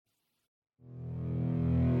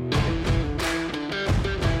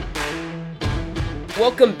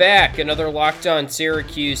Welcome back. Another Locked On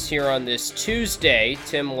Syracuse here on this Tuesday.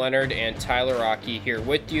 Tim Leonard and Tyler Rocky here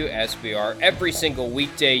with you as we are every single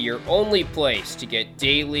weekday, your only place to get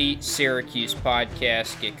daily Syracuse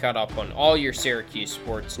podcasts, get caught up on all your Syracuse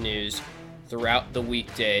sports news throughout the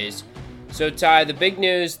weekdays. So Ty, the big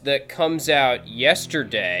news that comes out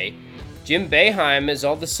yesterday, Jim Boeheim has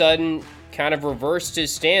all of a sudden kind of reversed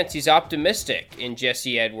his stance. He's optimistic in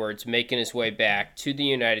Jesse Edwards making his way back to the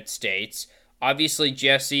United States. Obviously,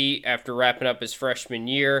 Jesse, after wrapping up his freshman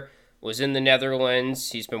year, was in the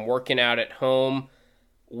Netherlands. He's been working out at home.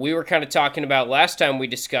 We were kind of talking about last time we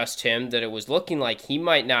discussed him that it was looking like he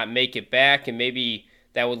might not make it back, and maybe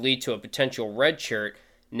that would lead to a potential red shirt.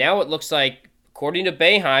 Now it looks like, according to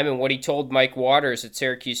Boeheim and what he told Mike Waters at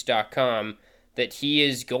Syracuse.com, that he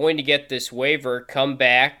is going to get this waiver, come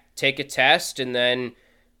back, take a test, and then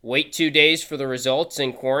wait 2 days for the results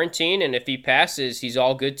in quarantine, and if he passes, he's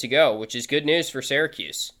all good to go, which is good news for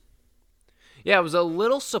Syracuse. Yeah, I was a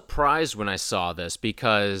little surprised when I saw this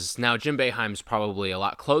because now Jim Boeheim's probably a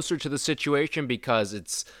lot closer to the situation because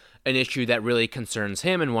it's an issue that really concerns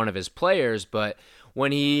him and one of his players, but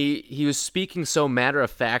when he was speaking so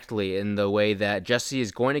matter-of-factly in the way that Jesse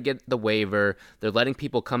is going to get the waiver, they're letting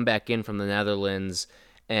people come back in from the Netherlands,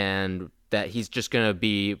 and that he's just going to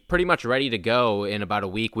be pretty much ready to go in about a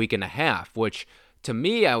week and a half, which to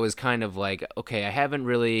me, I was kind of like, okay, I haven't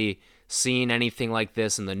really seen anything like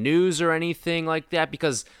this in the news or anything like that,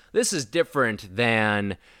 because this is different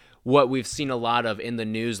than what we've seen a lot of in the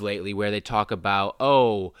news lately, where they talk about,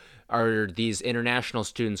 oh, are these international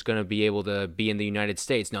students going to be able to be in the United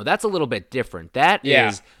States? No, that's a little bit different. That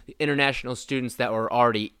is international students that were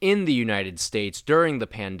already in the United States during the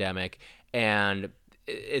pandemic, and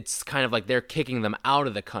it's kind of like they're kicking them out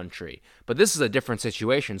of the country. But this is a different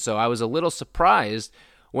situation, so I was a little surprised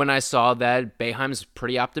when I saw that Boeheim's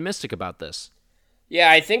pretty optimistic about this.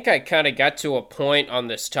 Yeah, I think I kind of got to a point on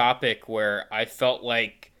this topic where I felt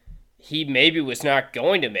like he maybe was not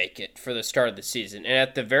going to make it for the start of the season. And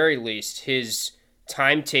at the very least, his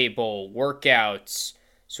timetable, workouts,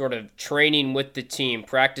 sort of training with the team,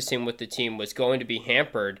 practicing with the team was going to be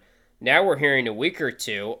hampered. Now we're hearing a week or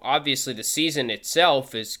two. Obviously, the season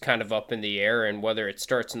itself is kind of up in the air, and whether it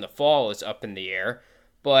starts in the fall is up in the air.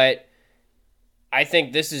 But I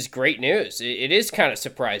think this is great news. It is kind of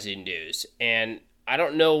surprising news. And I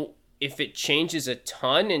don't know if it changes a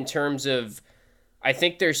ton in terms of, I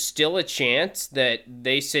think there's still a chance that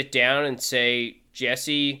they sit down and say,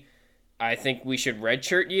 Jesse, I think we should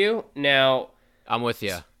redshirt you. Now, I'm with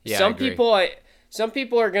you. Yeah, Some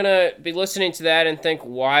people are going to be listening to that and think,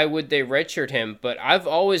 why would they redshirt him? But I've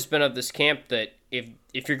always been of this camp that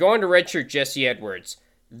if you're going to redshirt Jesse Edwards,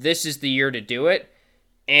 this is the year to do it.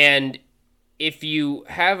 And if you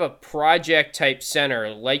have a project-type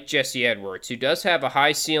center like Jesse Edwards, who does have a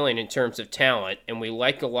high ceiling in terms of talent, and we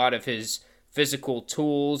like a lot of his physical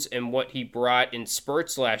tools and what he brought in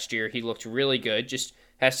spurts last year, he looked really good, just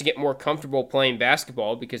has to get more comfortable playing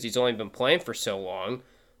basketball because he's only been playing for so long.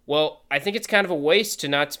 Well, I think it's kind of a waste to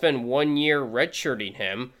not spend 1 year redshirting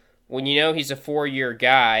him when you know he's a 4-year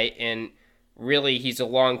guy and really he's a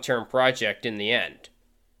long-term project in the end.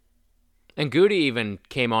 And Goody even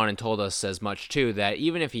came on and told us as much, too, that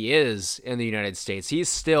even if he is in the United States, he's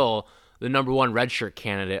still the number one redshirt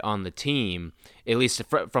candidate on the team, at least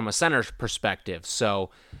from a center perspective. So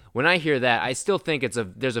when I hear that, I still think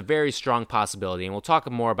there's a very strong possibility, and we'll talk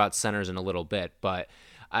more about centers in a little bit, but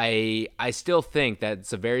I still think that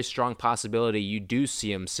it's a very strong possibility you do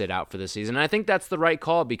see him sit out for the season. And I think that's the right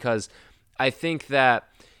call because I think that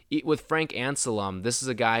with Frank Anselem, this is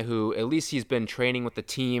a guy who at least he's been training with the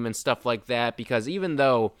team and stuff like that, because even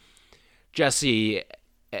though Jesse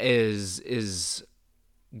is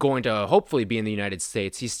going to hopefully be in the United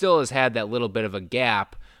States, he still has had that little bit of a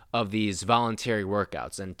gap of these voluntary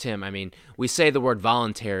workouts. And Tim, I mean, we say the word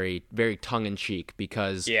voluntary very tongue-in-cheek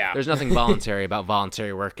because there's nothing voluntary about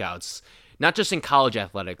voluntary workouts. Not just in college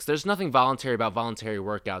athletics. There's nothing voluntary about voluntary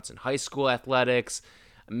workouts in high school athletics,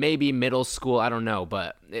 maybe middle school, I don't know,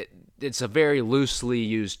 but it's a very loosely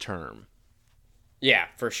used term. Yeah,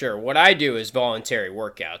 for sure. What I do is voluntary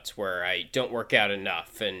workouts where I don't work out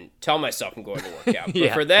enough and tell myself I'm going to work out.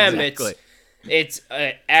 But for them, exactly. It's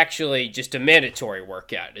actually just a mandatory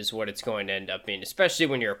workout is what it's going to end up being, especially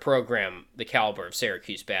when you're a program the caliber of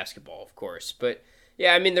Syracuse basketball, of course. But,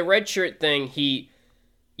 yeah, I mean, the redshirt thing,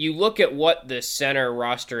 you look at what the center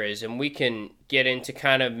roster is, and we can get into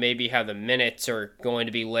kind of maybe how the minutes are going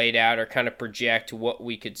to be laid out or kind of project what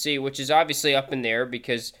we could see, which is obviously up in there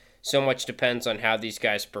because so much depends on how these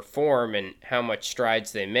guys perform and how much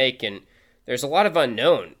strides they make. And there's a lot of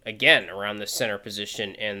unknown, again, around the center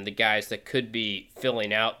position and the guys that could be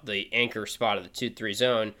filling out the anchor spot of the 2-3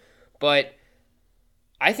 zone. But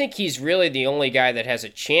I think he's really the only guy that has a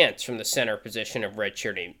chance from the center position of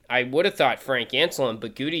redshirting. I would have thought Frank Anselem,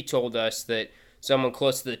 but Goody told us that someone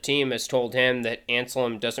close to the team has told him that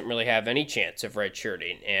Anselem doesn't really have any chance of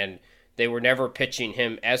redshirting, and they were never pitching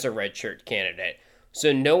him as a redshirt candidate.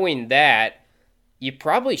 So knowing that, you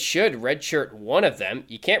probably should redshirt one of them.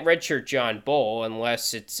 You can't redshirt John Bull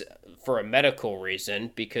unless it's for a medical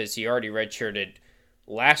reason, because he already redshirted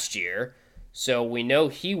last year. So we know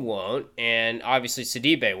he won't, and obviously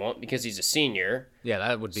Sidibe won't because he's a senior. Yeah,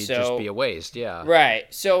 that would just be a waste, yeah. Right.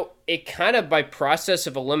 So it kind of, by process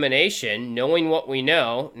of elimination, knowing what we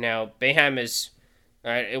know, now Boeheim is,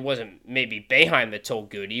 it wasn't maybe Boeheim that told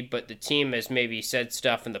Goody, but the team has maybe said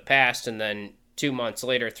stuff in the past, and then 2 months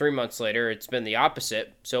later, 3 months later, it's been the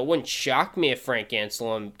opposite. So it wouldn't shock me if Frank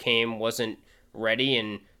Anselem wasn't ready,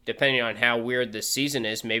 and depending on how weird this season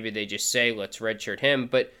is, maybe they just say, let's redshirt him.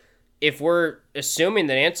 But if we're assuming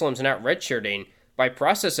that Anselem's not redshirting, by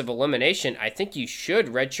process of elimination, I think you should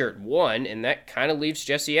redshirt one, and that kind of leaves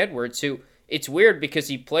Jesse Edwards, who, it's weird because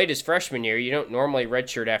he played his freshman year. You don't normally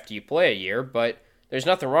redshirt after you play a year, but there's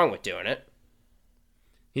nothing wrong with doing it.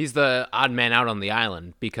 He's the odd man out on the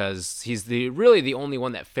island because he's really the only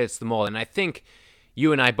one that fits the mold. And I think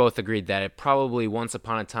you and I both agreed that it probably once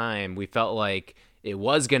upon a time we felt like it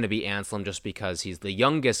was going to be Anselem just because he's the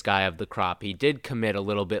youngest guy of the crop. He did commit a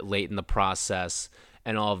little bit late in the process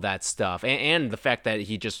and all of that stuff. And the fact that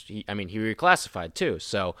he reclassified too.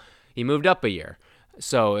 So he moved up a year.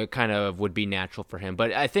 So it kind of would be natural for him.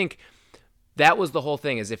 But I think that was the whole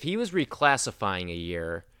thing, is if he was reclassifying a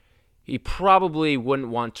year, he probably wouldn't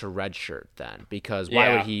want to redshirt then, because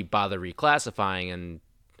why would he bother reclassifying? And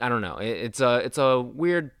I don't know. It's a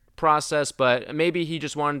weird process, but maybe he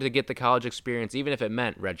just wanted to get the college experience, even if it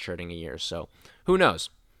meant redshirting a year. So who knows?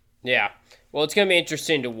 Yeah. Well, it's going to be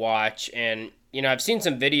interesting to watch. And, I've seen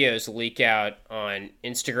some videos leak out on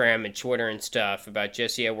Instagram and Twitter and stuff about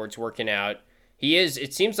Jesse Edwards working out.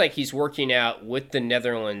 It seems like he's working out with the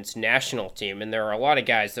Netherlands national team, and there are a lot of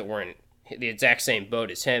guys that were in the exact same boat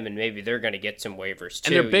as him, and maybe they're going to get some waivers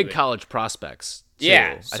too. And they're big college prospects too.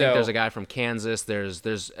 Yeah. I think there's a guy from Kansas.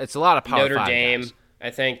 It's a lot of Power 5 Notre Dame, guys. I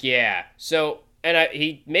think, yeah. So, and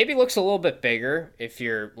he maybe looks a little bit bigger if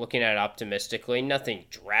you're looking at it optimistically. Nothing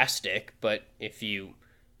drastic, but if you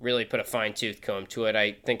really put a fine-tooth comb to it,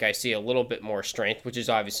 I think I see a little bit more strength, which is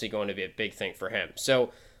obviously going to be a big thing for him.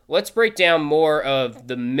 So let's break down more of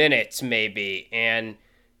the minutes maybe and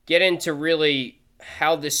get into really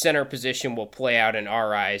how this center position will play out in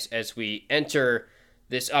our eyes as we enter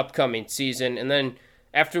this upcoming season. And then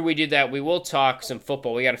after we do that, we will talk some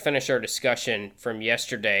football. We got to finish our discussion from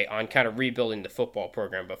yesterday on kind of rebuilding the football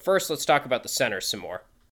program. But first, let's talk about the centers some more.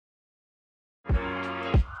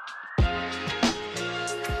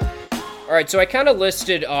 All right, so I kind of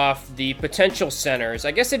listed off the potential centers.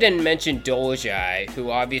 I guess I didn't mention Dolezaj, who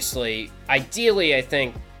obviously, ideally, I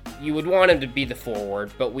think you would want him to be the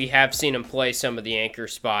forward, but we have seen him play some of the anchor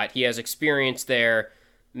spot. He has experience there.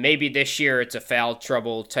 Maybe this year it's a foul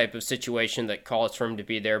trouble type of situation that calls for him to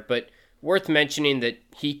be there, but worth mentioning that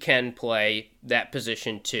he can play that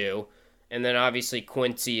position too. And then obviously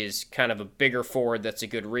Quincy is kind of a bigger forward that's a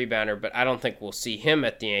good rebounder, but I don't think we'll see him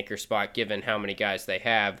at the anchor spot given how many guys they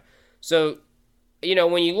have. So,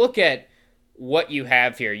 when you look at what you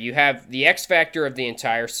have here, you have the X factor of the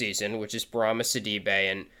entire season, which is Bourama Sidibe,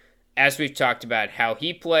 and as we've talked about, how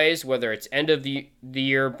he plays, whether it's end of the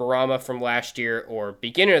year Bourama from last year or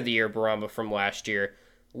beginning of the year Bourama from last year,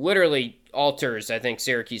 literally alters, I think,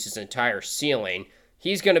 Syracuse's entire ceiling.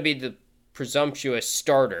 He's going to be the presumptuous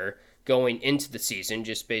starter going into the season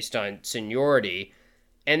just based on seniority.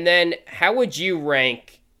 And then how would you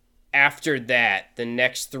rank after that the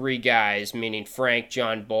next three guys, meaning Frank,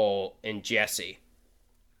 John Bull, and Jesse?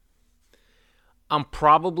 I'm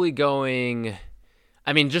probably going...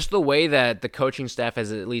 just the way that the coaching staff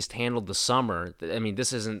has at least handled the summer,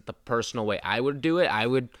 this isn't the personal way I would do it. I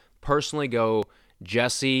would personally go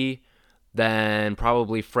Jesse, then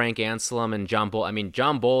probably Frank Anselem and John Bull.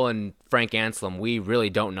 John Bull and Frank Anselem, we really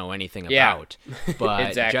don't know anything about. But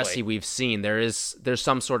exactly. Jesse, we've seen. There's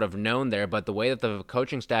some sort of known there, but the way that the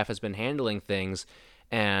coaching staff has been handling things,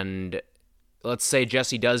 and let's say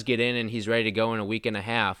Jesse does get in and he's ready to go in a week and a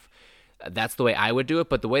half, that's the way I would do it.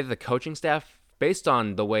 But the way that the coaching staff, based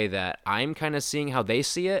on the way that I'm kind of seeing how they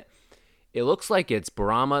see it, it looks like it's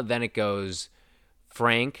Bourama, then it goes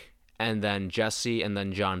Frank, and then Jesse, and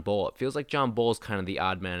then John Bull. It feels like John Bull is kind of the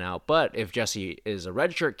odd man out. But if Jesse is a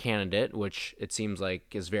redshirt candidate, which it seems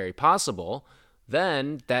like is very possible,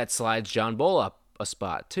 then that slides John Bull up a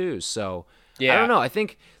spot too. So I Yeah. don't know. I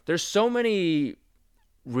think there's so many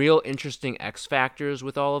real interesting X factors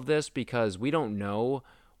with all of this because we don't know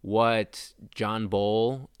what John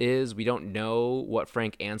Bull is. We don't know what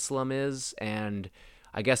Frank Anselem is. And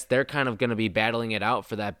I guess they're kind of going to be battling it out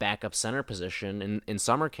for that backup center position in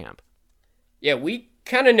summer camp. Yeah, we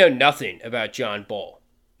kind of know nothing about John Bull.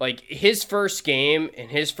 Like his first game and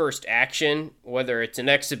his first action, whether it's an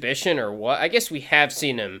exhibition or what, I guess we have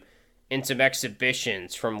seen him in some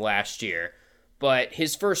exhibitions from last year, but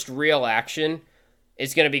his first real action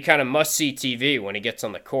is going to be kind of must see TV when he gets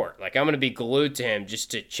on the court. Like I'm going to be glued to him just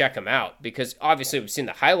to check him out because obviously we've seen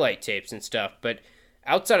the highlight tapes and stuff, but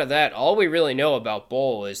outside of that, all we really know about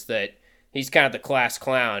Bull is that he's kind of the class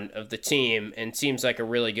clown of the team and seems like a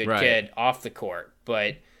really good Right. kid off the court.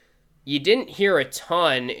 But you didn't hear a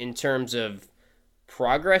ton in terms of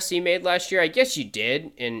progress he made last year. I guess you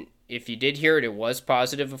did, and if you did hear it, it was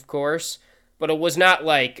positive, of course. But it was not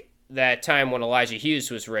like that time when Elijah Hughes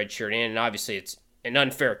was redshirting, and obviously it's an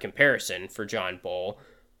unfair comparison for John Bull.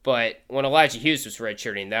 But when Elijah Hughes was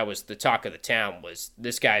redshirting, that was the talk of the town, was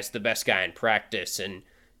this guy's the best guy in practice, and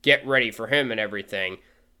get ready for him and everything.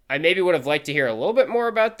 I maybe would have liked to hear a little bit more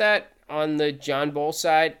about that on the John Bull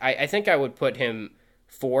side. I think I would put him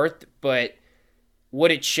fourth, but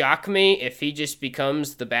would it shock me if he just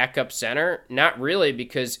becomes the backup center? Not really,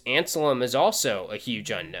 because Anselem is also a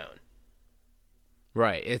huge unknown.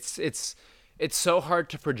 Right. It's so hard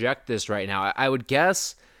to project this right now. I would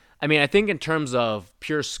guess. I mean, I think in terms of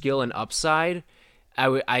pure skill and upside,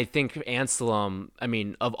 I think Anselem. I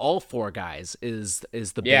mean, of all four guys, is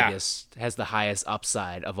the Yeah. biggest, has the highest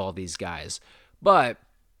upside of all these guys. But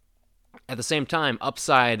at the same time,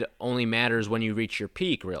 upside only matters when you reach your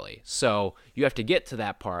peak, really. So you have to get to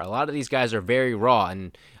that part. A lot of these guys are very raw.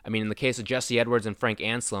 And I mean, in the case of Jesse Edwards and Frank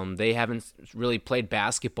Anselem, they haven't really played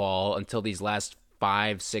basketball until these last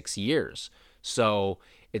 5-6 years. So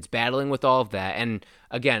it's battling with all of that. And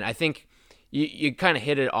again, I think you kind of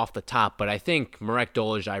hit it off the top, but I think Marek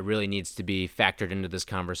Dolezaj really needs to be factored into this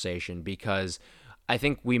conversation because I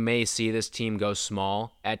think we may see this team go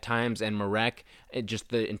small at times, and Marek,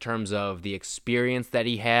 in terms of the experience that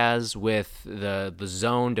he has with the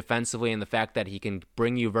zone defensively and the fact that he can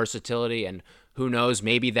bring you versatility, and who knows,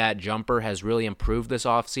 maybe that jumper has really improved this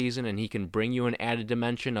offseason and he can bring you an added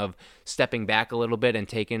dimension of stepping back a little bit and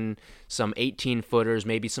taking some 18-footers,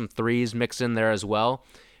 maybe some threes mixed in there as well.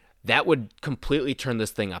 That would completely turn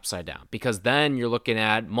this thing upside down because then you're looking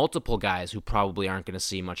at multiple guys who probably aren't going to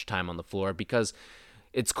see much time on the floor because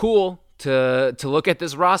it's cool to look at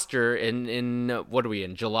this roster in what are we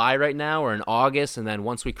in July right now or in August, and then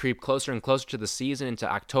once we creep closer and closer to the season into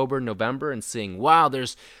October, November, and seeing wow,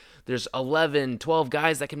 there's 11, 12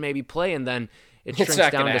 guys that can maybe play, and then it It's shrinks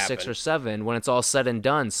not down gonna to happen. 6 or 7 when it's all said and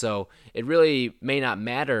done. So it really may not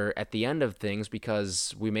matter at the end of things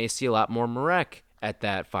because we may see a lot more Marek at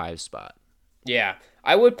that 5 spot. Yeah,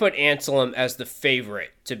 I would put Anselem as the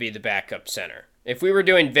favorite to be the backup center. If we were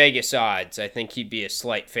doing Vegas odds, I think he'd be a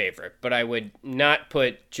slight favorite, but I would not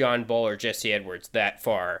put John Bull or Jesse Edwards that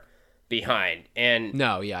far behind. And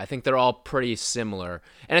No, yeah, I think they're all pretty similar.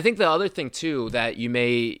 And I think the other thing too that you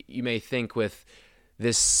may think with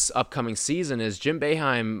this upcoming season is Jim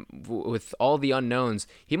Boeheim, with all the unknowns,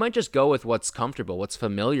 he might just go with what's comfortable, what's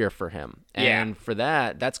familiar for him. Yeah. And for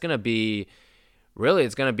that, that's going to be really,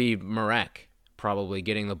 it's going to be Marek probably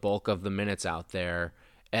getting the bulk of the minutes out there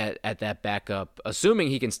at that backup, assuming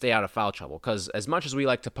he can stay out of foul trouble. Because as much as we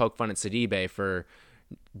like to poke fun at Sidibe for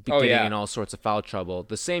getting yeah. in all sorts of foul trouble,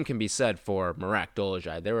 the same can be said for Marek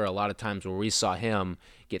Dolezaj. There were a lot of times where we saw him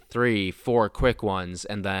get 3, 4 quick ones,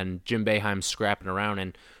 and then Jim Boeheim scrapping around,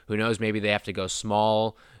 and who knows, maybe they have to go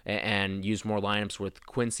small and use more lineups with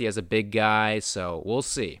Quincy as a big guy, so we'll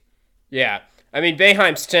see. Yeah. I mean,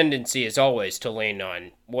 Boeheim's tendency is always to lean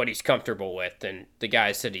on what he's comfortable with and the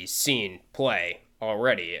guys that he's seen play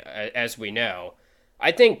already, as we know.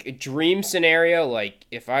 I think a dream scenario, like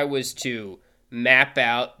if I was to map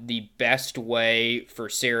out the best way for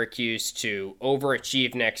Syracuse to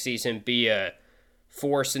overachieve next season, be a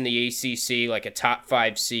force in the ACC, like a top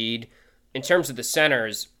 5 seed, in terms of the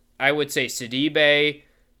centers, I would say Sidibe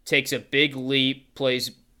takes a big leap,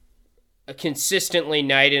 plays consistently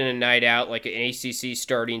night in and night out like an ACC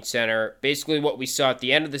starting center. Basically what we saw at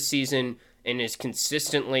the end of the season, and is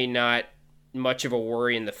consistently not much of a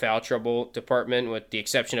worry in the foul trouble department, with the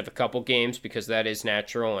exception of a couple games, because that is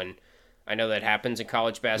natural, and I know that happens in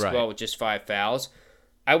college basketball Right. with just 5 fouls.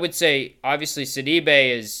 I would say, obviously,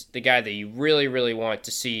 Sidibe is the guy that you really, really want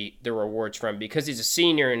to see the rewards from, because he's a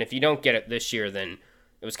senior, and if you don't get it this year, then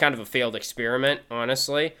it was kind of a failed experiment,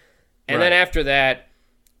 honestly. And then after that,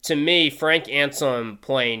 to me, Frank Anselem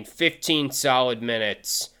playing 15 solid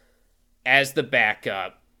minutes as the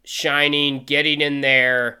backup, shining, getting in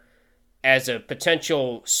there as a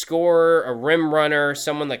potential scorer, a rim runner,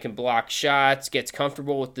 someone that can block shots, gets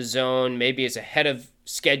comfortable with the zone, maybe is ahead of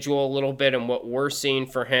schedule a little bit in what we're seeing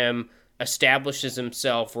for him, establishes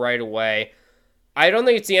himself right away. I don't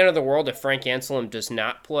think it's the end of the world if Frank Anselem does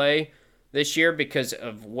not play this year because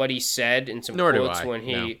of what he said in some quotes when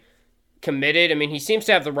he committed. I mean, he seems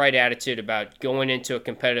to have the right attitude about going into a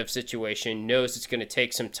competitive situation, knows it's going to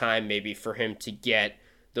take some time maybe for him to get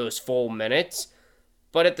those full minutes.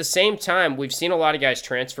 But at the same time, we've seen a lot of guys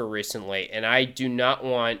transfer recently, and I do not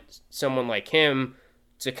want someone like him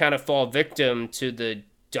to kind of fall victim to the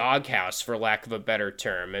doghouse, for lack of a better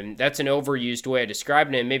term. And that's an overused way of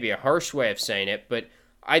describing it, maybe a harsh way of saying it, but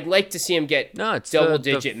I'd like to see him get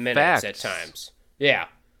double-digit minutes at times. Yeah.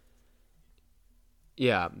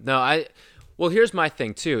 Yeah. No, well, here's my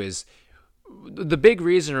thing, too, is the big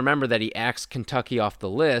reason, remember, that he axed Kentucky off the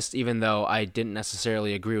list, even though I didn't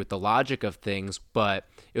necessarily agree with the logic of things, but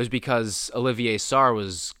it was because Olivier Sarr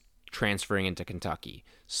was transferring into Kentucky.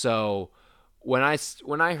 So when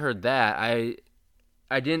I heard that,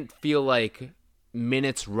 I didn't feel like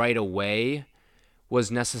minutes right away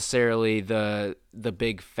was necessarily the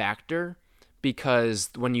big factor, because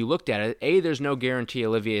when you looked at it, there's no guarantee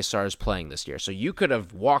Olivier Sarr is playing this year. So you could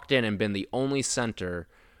have walked in and been the only center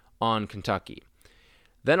on Kentucky.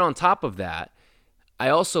 Then on top of that, I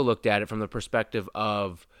also looked at it from the perspective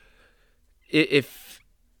of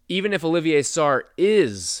even if Olivier Sarr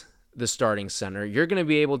is the starting center, you're going to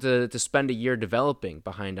be able to spend a year developing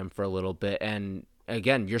behind him for a little bit. And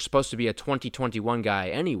again, you're supposed to be a 2021 guy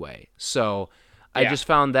anyway. So I just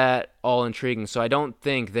found that all intriguing. So I don't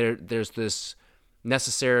think there's this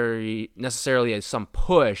necessarily some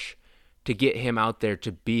push to get him out there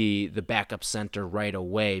to be the backup center right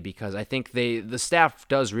away, because I think the staff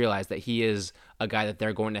does realize that he is a guy that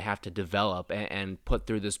they're going to have to develop and put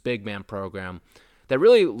through this big man program that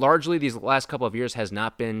really largely these last couple of years has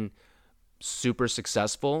not been super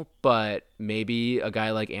successful, but maybe a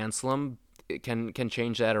guy like Anselem can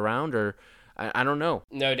change that around, or I don't know.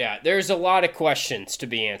 No doubt. There's a lot of questions to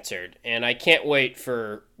be answered, and I can't wait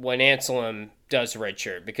for when Anselem does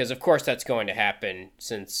redshirt, because of course that's going to happen,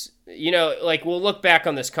 since, we'll look back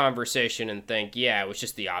on this conversation and think, yeah, it was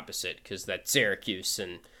just the opposite, because that's Syracuse,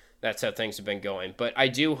 and that's how things have been going. But I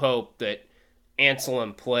do hope that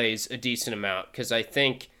Anselem plays a decent amount, because I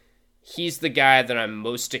think he's the guy that I'm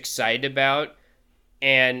most excited about.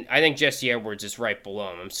 And I think Jesse Edwards is right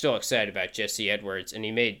below him. I'm still excited about Jesse Edwards, and he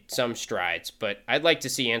made some strides, but I'd like to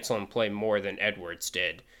see Anselem play more than Edwards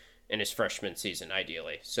did in his freshman season,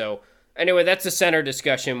 ideally. So anyway, that's the center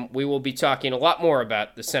discussion. We will be talking a lot more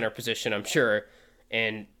about the center position, I'm sure,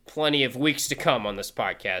 and plenty of weeks to come on this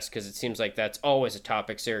podcast, because it seems like that's always a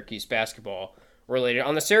topic, Syracuse basketball related.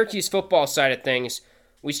 On the Syracuse football side of things,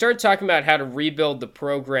 we started talking about how to rebuild the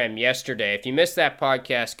program yesterday. If you missed that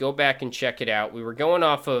podcast, go back and check it out. We were going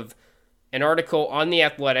off of an article on The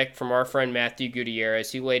Athletic from our friend Matthew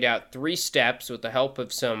Gutierrez. He laid out 3 steps with the help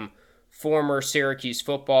of some former Syracuse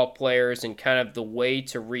football players and kind of the way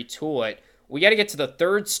to retool it. We got to get to the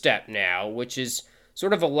 3rd step now, which is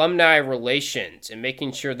sort of alumni relations and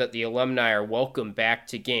making sure that the alumni are welcome back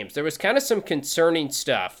to games. There was kind of some concerning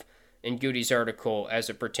stuff in Goody's article as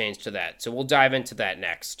it pertains to that. So we'll dive into that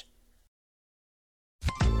next.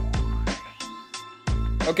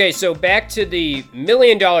 Okay, so back to the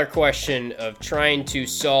million-dollar question of trying to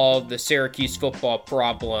solve the Syracuse football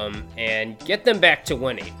problem and get them back to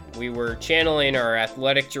winning. We were channeling our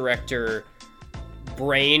athletic director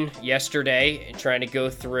brain yesterday and trying to go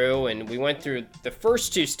through, and we went through the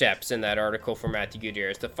first 2 steps in that article from Matthew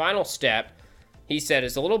Gutierrez. The final step, he said,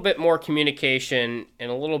 is a little bit more communication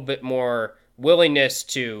and a little bit more willingness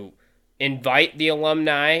to invite the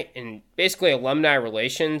alumni and basically alumni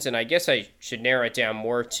relations. And I guess I should narrow it down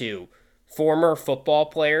more to former football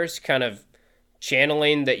players, kind of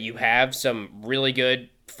channeling that you have some really good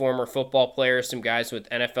former football players, some guys with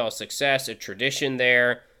NFL success, a tradition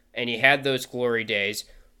there, and you had those glory days.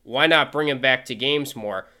 Why not bring them back to games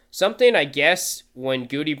more? Something, I guess, when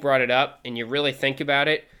Goody brought it up and you really think about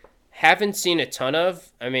it, haven't seen a ton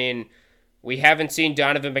of. I mean, we haven't seen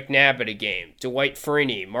Donovan McNabb at a game, Dwight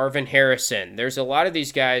Freeney, Marvin Harrison. There's a lot of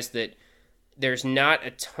these guys that there's not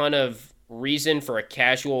a ton of reason for a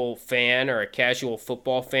casual fan or a casual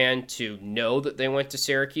football fan to know that they went to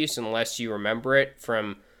Syracuse unless you remember it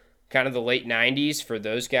from kind of the late 90s for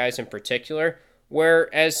those guys in particular.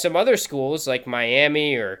 Whereas some other schools like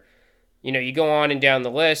Miami or, you go on and down the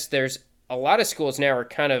list, there's a lot of schools now are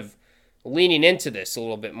kind of leaning into this a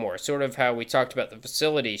little bit more, sort of how we talked about the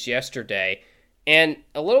facilities yesterday, and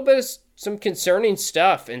a little bit of some concerning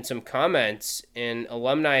stuff and some comments and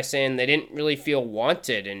alumni saying they didn't really feel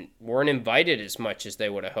wanted and weren't invited as much as they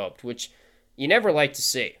would have hoped, which you never like to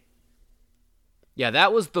see. Yeah,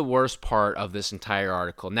 that was the worst part of this entire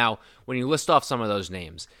article. Now, when you list off some of those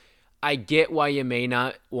names, I get why you may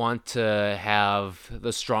not want to have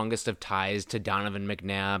the strongest of ties to Donovan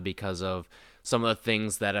McNabb because of some of the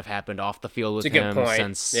things that have happened off the field with him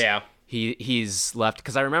since he's left.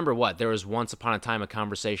 Because I remember there was once upon a time a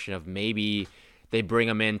conversation of maybe they bring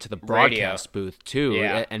him into the broadcast booth too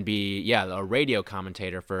and be a radio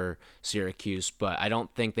commentator for Syracuse. But I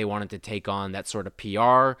don't think they wanted to take on that sort of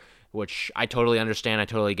PR, which I totally understand. I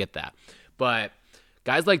totally get that. But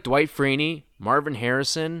guys like Dwight Freeney, Marvin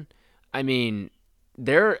Harrison, I mean,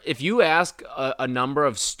 if you ask a number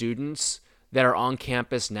of students that are on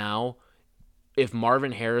campus now,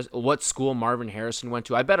 what school Marvin Harrison went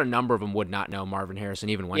to, I bet a number of them would not know Marvin Harrison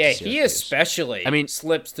even went to Syracuse. Yeah, he especially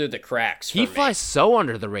slips through the cracks. He flies so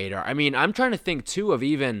under the radar. I mean, I'm trying to think too of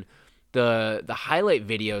even the highlight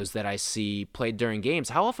videos that I see played during games.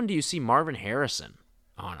 How often do you see Marvin Harrison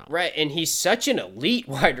on them? Right, and he's such an elite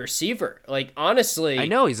wide receiver. Like, honestly, I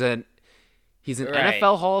know he's an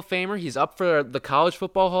NFL Hall of Famer. He's up for the College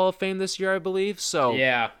Football Hall of Fame this year, I believe. So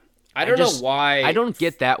yeah, I don't know why. I don't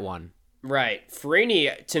get that one. Right.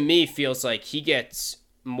 Freeney, to me, feels like he gets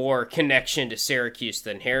more connection to Syracuse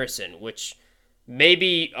than Harrison, which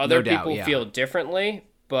maybe other people feel differently,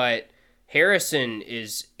 but Harrison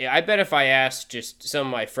is... I bet if I asked just some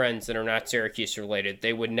of my friends that are not Syracuse related,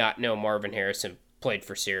 they would not know Marvin Harrison played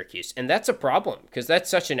for Syracuse. And that's a problem, because that's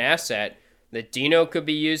such an asset that Dino could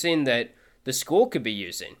be using, that the school could be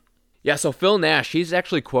using. Yeah, so Phil Nash, he's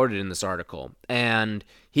actually quoted in this article, and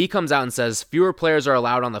he comes out and says, fewer players are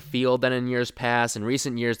allowed on the field than in years past. In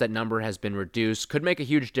recent years, that number has been reduced. Could make a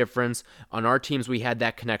huge difference. On our teams, we had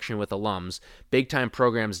that connection with alums. Big-time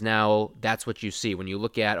programs now, that's what you see. When you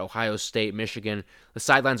look at Ohio State, Michigan, the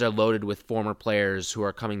sidelines are loaded with former players who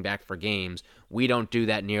are coming back for games. We don't do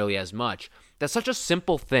that nearly as much. That's such a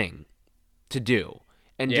simple thing to do.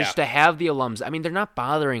 And just to have the alums, I mean, they're not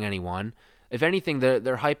bothering anyone. If anything,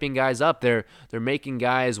 they're hyping guys up. They're making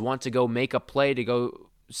guys want to go make a play to go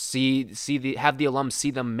have the alums see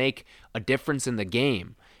them make a difference in the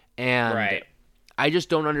game. And I just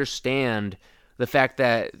don't understand the fact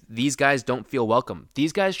that these guys don't feel welcome.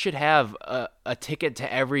 These guys should have a ticket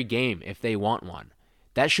to every game if they want one.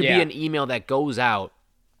 That should be an email that goes out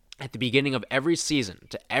at the beginning of every season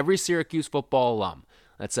to every Syracuse football alum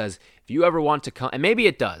that says, if you ever want to come, and maybe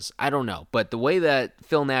it does, I don't know, but the way that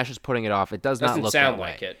Phil Nash is putting it off, it doesn't look that way. Doesn't sound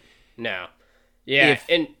like it. No. Yeah,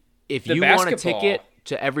 if you want a ticket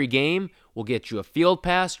to every game, we'll get you a field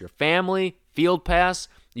pass, your family, field pass.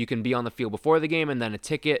 You can be on the field before the game and then a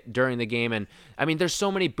ticket during the game. And I mean, there's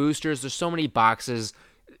so many boosters, there's so many boxes.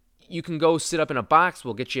 You can go sit up in a box,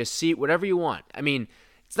 we'll get you a seat, whatever you want. I mean,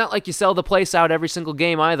 it's not like you sell the place out every single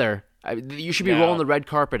game either. You should be rolling the red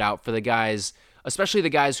carpet out for the guys, especially the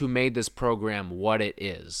guys who made this program what it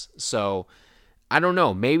is. So, I don't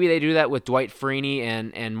know. Maybe they do that with Dwight Freeney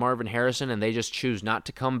and Marvin Harrison, and they just choose not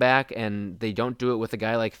to come back, and they don't do it with a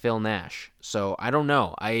guy like Phil Nash. So, I don't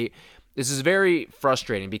know. This is very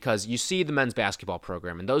frustrating because you see the men's basketball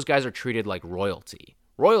program, and those guys are treated like royalty.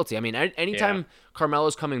 Royalty. I mean, anytime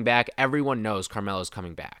Carmelo's coming back, everyone knows Carmelo's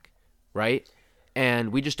coming back, right?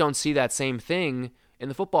 And we just don't see that same thing in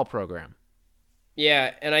the football program.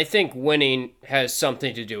 Yeah, and I think winning has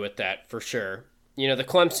something to do with that, for sure. You know, the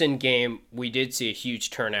Clemson game, we did see a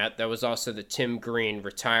huge turnout. That was also the Tim Green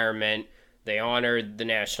retirement. They honored the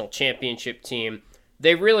national championship team.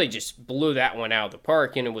 They really just blew that one out of the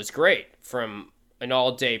park, and it was great from an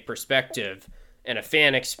all-day perspective and a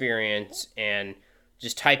fan experience and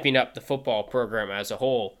just hyping up the football program as a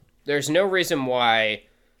whole. There's no reason why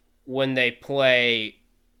when they play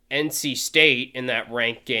NC State in that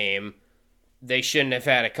ranked game, they shouldn't have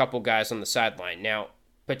had a couple guys on the sideline. Now,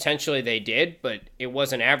 potentially they did, but it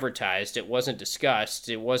wasn't advertised. It wasn't discussed.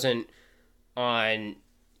 It wasn't on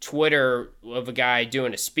Twitter of a guy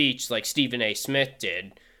doing a speech like Stephen A. Smith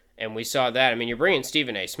did. And we saw that. I mean, you're bringing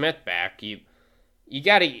Stephen A. Smith back. You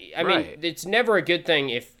got to, I mean, it's never a good thing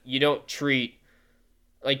if you don't treat,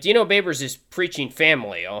 like Dino Babers is preaching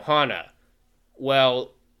family, Ohana.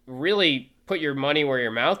 Well, really put your money where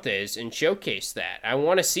your mouth is and showcase that. I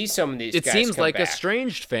want to see some of these guys come back. It seems like a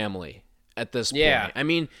estranged family at this point. I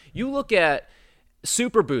mean, you look at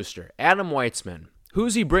Super Booster, Adam Weitzman.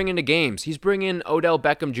 Who's he bringing to games? He's bringing Odell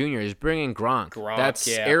Beckham Jr. He's bringing Gronk. That's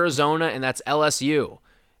Arizona, and that's LSU.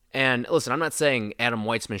 And listen, I'm not saying Adam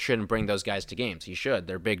Weitzman shouldn't bring those guys to games. He should.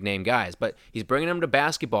 They're big name guys, but he's bringing them to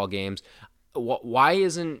basketball games. Why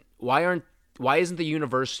isn't the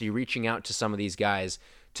university reaching out to some of these guys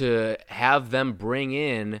to have them bring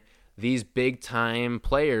in these big time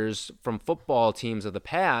players from football teams of the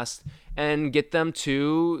past and get them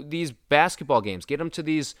to these basketball games, get them to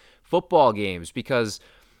these football games? Because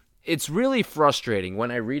it's really frustrating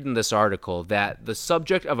when I read in this article that the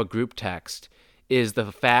subject of a group text is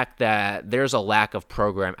the fact that there's a lack of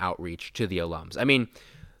program outreach to the alums. I mean,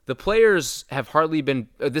 the players have hardly been,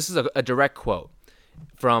 this is a direct quote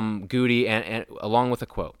from Goody and along with a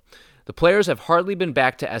quote. The players have hardly been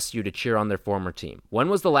back to SU to cheer on their former team. When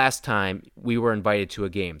was the last time we were invited to a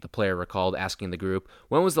game? The player recalled asking the group.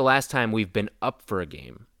 When was the last time we've been up for a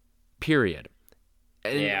game? Period.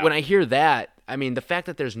 And when I hear that, I mean, the fact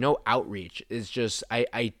that there's no outreach is just,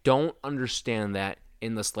 I don't understand that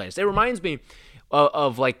in the slightest. It reminds me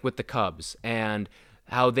of like with the Cubs and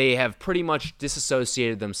how they have pretty much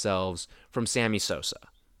disassociated themselves from Sammy Sosa.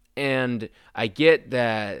 And I get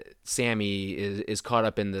that Sammy is caught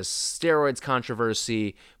up in this steroids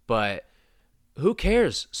controversy, but who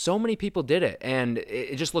cares? So many people did it, and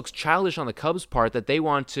it just looks childish on the Cubs' part that they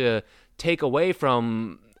want to take away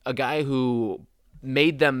from a guy who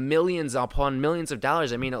made them millions upon millions of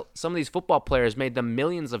dollars. I mean, some of these football players made them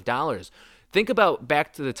millions of dollars. Think about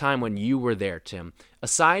back to the time when you were there, Tim.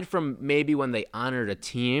 Aside from maybe when they honored a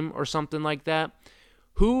team or something like that,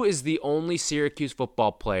 who is the only Syracuse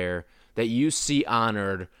football player that you see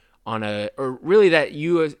honored on or really that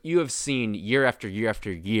you have seen year after year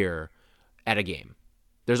after year at a game?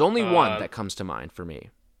 There's only one that comes to mind for me.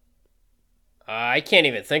 I can't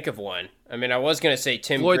even think of one. I mean, I was going to say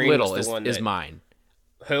Tim Floyd Green Little was the one is mine.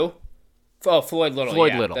 Who? Oh, Floyd Little.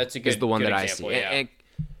 Floyd yeah, Little that's a good, is the one that I example, see. Yeah.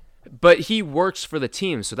 But he works for the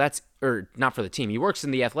team, so that's or not for the team. He works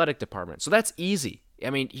in the athletic department, so that's easy. I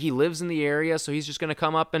mean, he lives in the area, so he's just going to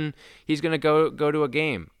come up and he's going to go to a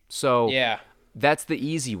game. So yeah, that's the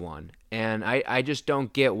easy one. And I just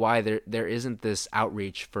don't get why there isn't this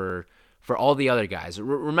outreach for all the other guys.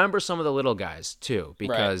 Remember some of the little guys too,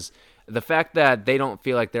 because the fact that they don't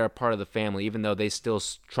feel like they're a part of the family, even though they still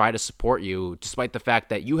try to support you, despite the fact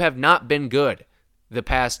that you have not been good the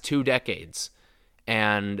past 2 decades,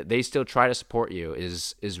 and they still try to support you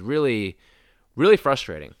is really, really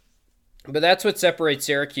frustrating. But that's what separates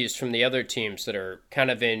Syracuse from the other teams that are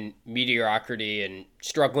kind of in mediocrity and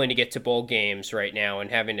struggling to get to bowl games right now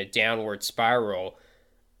and having a downward spiral.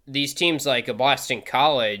 These teams like a Boston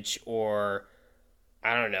College or,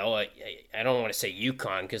 I don't know, I don't want to say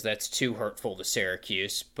UConn because that's too hurtful to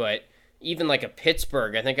Syracuse, but even like a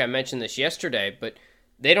Pittsburgh, I think I mentioned this yesterday, but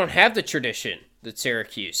they don't have the tradition that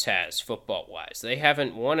Syracuse has football-wise. They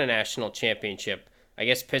haven't won a national championship. I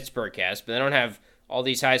guess Pittsburgh has, but they don't have all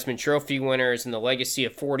these Heisman Trophy winners and the legacy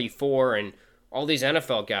of 44 and all these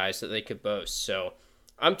NFL guys that they could boast. So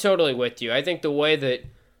I'm totally with you. I think the way that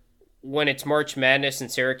when it's March Madness and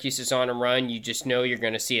Syracuse is on a run, you just know you're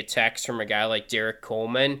going to see a text from a guy like Derek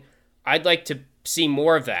Coleman. I'd like to see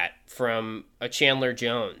more of that from a Chandler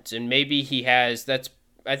Jones. And maybe he has,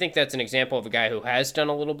 I think that's an example of a guy who has done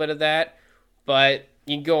a little bit of that. But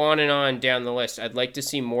you can go on and on down the list. I'd like to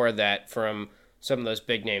see more of that from some of those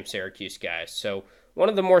big-name Syracuse guys. So one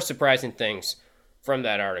of the more surprising things from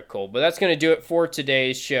that article. But that's going to do it for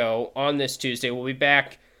today's show on this Tuesday. We'll be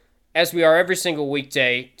back, as we are every single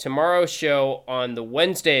weekday, tomorrow's show on the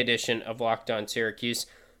Wednesday edition of Locked On Syracuse.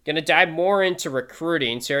 Going to dive more into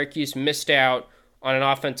recruiting. Syracuse missed out on an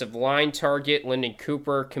offensive line target. Lyndon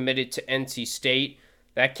Cooper committed to NC State.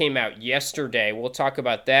 That came out yesterday. We'll talk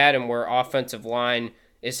about that and where offensive line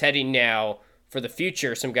is heading now for the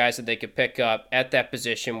future, some guys that they could pick up at that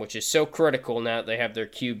position, which is so critical now that they have their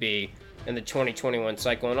QB in the 2021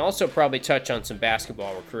 cycle, and also probably touch on some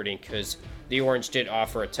basketball recruiting because the Orange did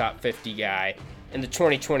offer a top 50 guy in the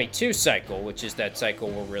 2022 cycle, which is that cycle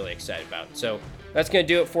we're really excited about. So that's going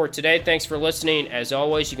to do it for today. Thanks for listening. As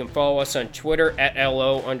always, you can follow us on Twitter at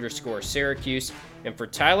LO_Syracuse. And for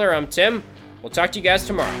Tyler, I'm Tim. We'll talk to you guys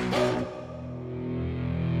tomorrow.